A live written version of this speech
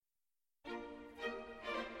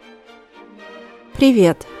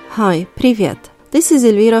Привет. Hi, привет. This is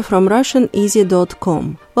Elvira from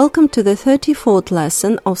RussianEasy.com. Welcome to the 34th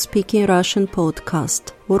lesson of Speaking Russian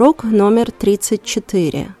podcast. Урок номер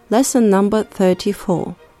 34. Lesson number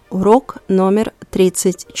 34. Урок номер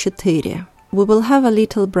 34. We will have a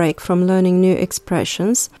little break from learning new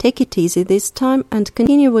expressions. Take it easy this time and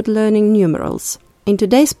continue with learning numerals. In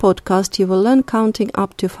today's podcast, you will learn counting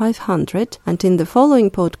up to 500 and in the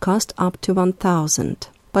following podcast up to 1000.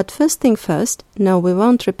 But first thing first, no, we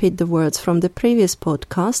won't repeat the words from the previous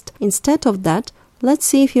podcast. Instead of that, let's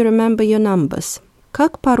see if you remember your numbers.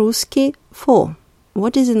 Как по-русски four?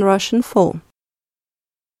 What is in Russian four?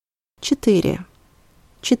 4.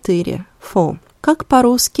 4. Как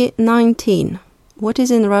по-русски 19? What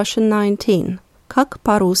is in Russian 19? Как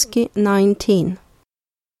по-русски 19?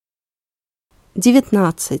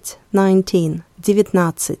 19.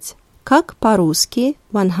 19. Как по-русски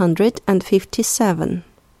 157?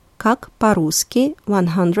 Как по-русски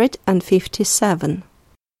 157?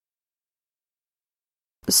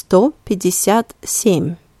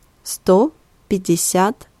 157.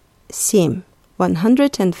 157.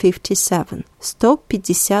 157.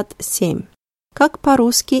 157. Как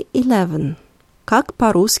по-русски 11? Как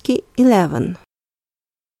по-русски 11?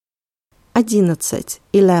 11.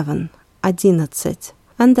 11.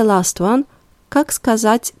 And the last one. Как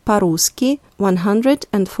сказать по-русски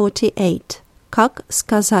 148? Как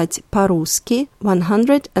сказать по-русски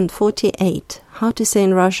 148? How to say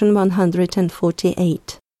in Russian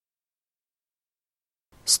 148?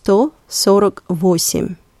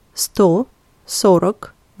 148.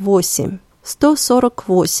 148.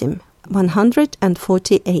 148.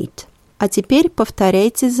 148. А теперь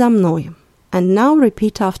повторяйте за мной. And now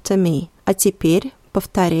repeat after me. А теперь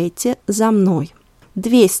повторяйте за мной.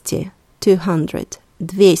 200. 200.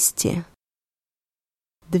 200.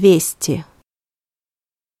 200.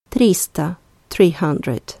 300.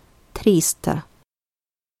 300. 300.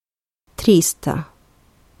 300.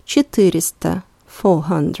 400.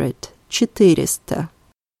 400. 400.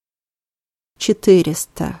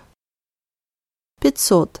 400.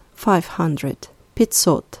 500. 500.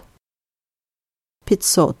 500.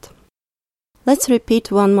 500. Let's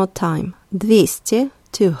repeat one more time. 200,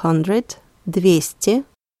 200, 200.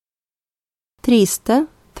 300,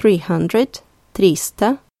 300,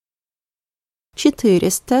 300.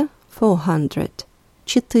 400, 400,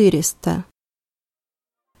 400.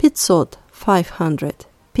 500, 500,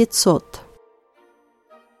 500.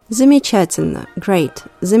 Замечательно, great,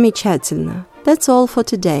 замечательно. That's all for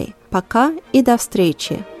today. Пока и до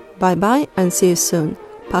встречи. Bye-bye and see you soon.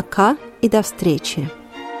 Пока и до встречи.